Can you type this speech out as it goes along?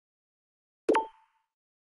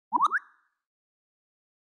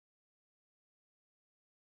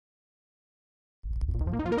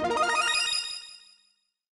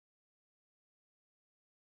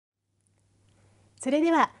それ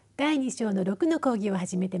では第2章の6の講義を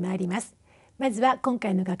始めてまいります。まずは今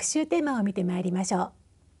回の学習テーマを見てまいりましょう。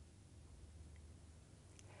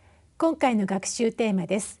今回の学習テーマ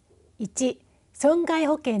です。1、損害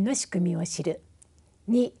保険の仕組みを知る。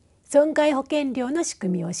2、損害保険料の仕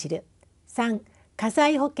組みを知る。3、火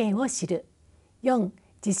災保険を知る。4、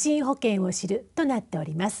地震保険を知るとなってお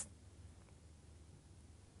ります。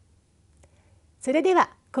それで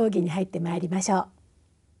は講義に入ってまいりましょう。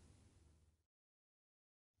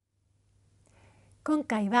今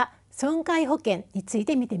回は損害保険につい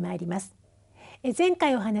て見てまいります。前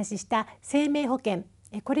回お話しした生命保険、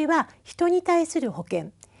これは人に対する保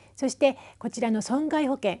険、そしてこちらの損害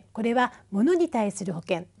保険、これは物に対する保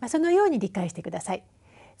険、そのように理解してください。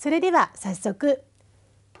それでは早速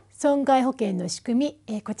損害保険の仕組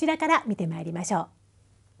み、こちらから見てまいりましょう。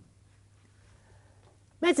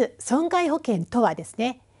まず損害保険とはです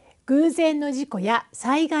ね、偶然の事故や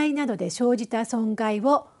災害などで生じた損害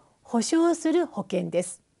を保証する保険で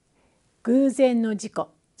す。偶然の事故、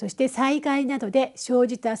そして災害などで生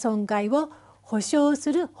じた損害を保証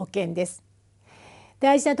する保険です。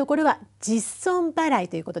大事なところは実損払い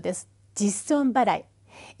ということです。実損払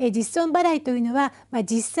い。実損払いというのは、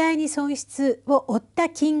実際に損失を負った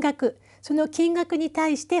金額、その金額に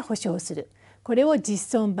対して保証する。これを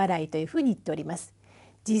実損払いというふうに言っております。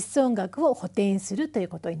実損額を補填するという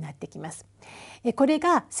ことになってきます。これ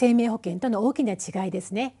が生命保険との大きな違いで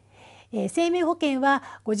すね。生命保険は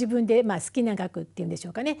ご自分で好きな額っていうんでしょ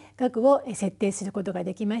うかね、額を設定することが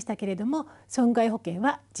できましたけれども、損害保険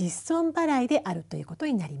は実損払いであるということ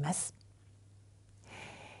になります。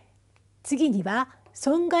次には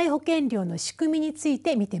損害保険料の仕組みについ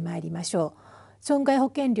て見てまいりましょう。損害保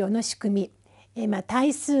険料の仕組み、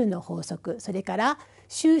対数の法則、それから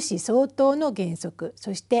収支相当の原則、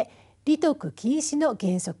そして利得禁止の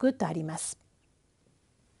原則とあります。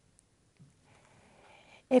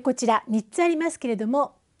こちら3つありますけれど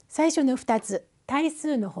も、最初の2つ、対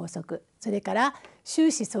数の法則、それから収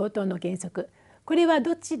支相当の原則、これは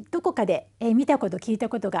どこかで見たこと聞いた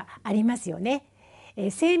ことがありますよね。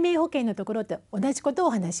生命保険のところと同じことをお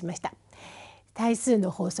話ししました。対数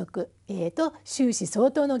の法則、と収支相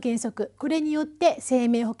当の原則、これによって生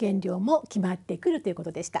命保険料も決まってくるというこ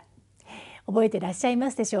とでした。覚えていらっしゃいま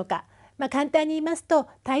すでしょうか。簡単に言いますと、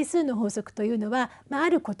対数の法則というのは、あ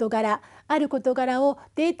る事柄を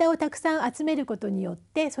データをたくさん集めることによっ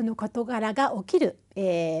てその事柄が起きる、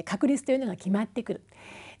確率というのが決まってくる。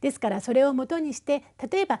ですからそれをもとにして、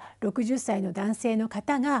例えば60歳の男性の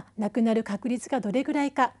方が亡くなる確率がどれぐら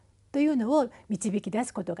いかというのを導き出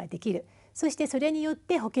すことができる。そしてそれによっ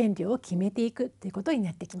て保険料を決めていくということに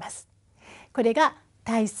なってきます。これが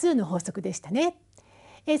対数の法則でしたね。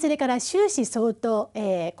それから収支相当、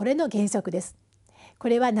これの原則です。こ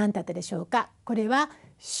れは何だったでしょうか。これは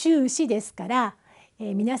収支ですから、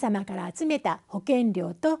皆様から集めた保険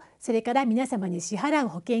料と、それから皆様に支払う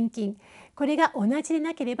保険金、これが同じで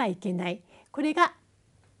なければいけない。これが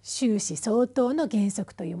収支相当の原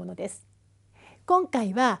則というものです。今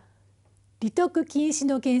回は利得禁止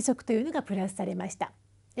の原則というのがプラスされました。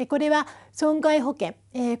これは損害保険、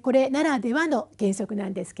これならではの原則な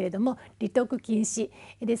んですけれども、利得禁止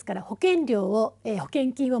ですから、保険料を、保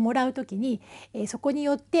険金をもらうときに、そこに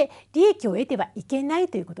よって利益を得てはいけない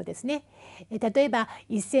ということですね。例えば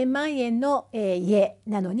1000万円の、家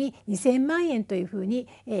なのに2000万円というふうに、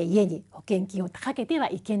家に保険金をかけては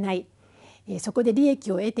いけない、そこで利益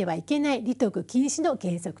を得てはいけない利得禁止の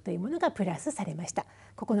原則というものがプラスされました。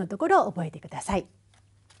ここのところを覚えてください。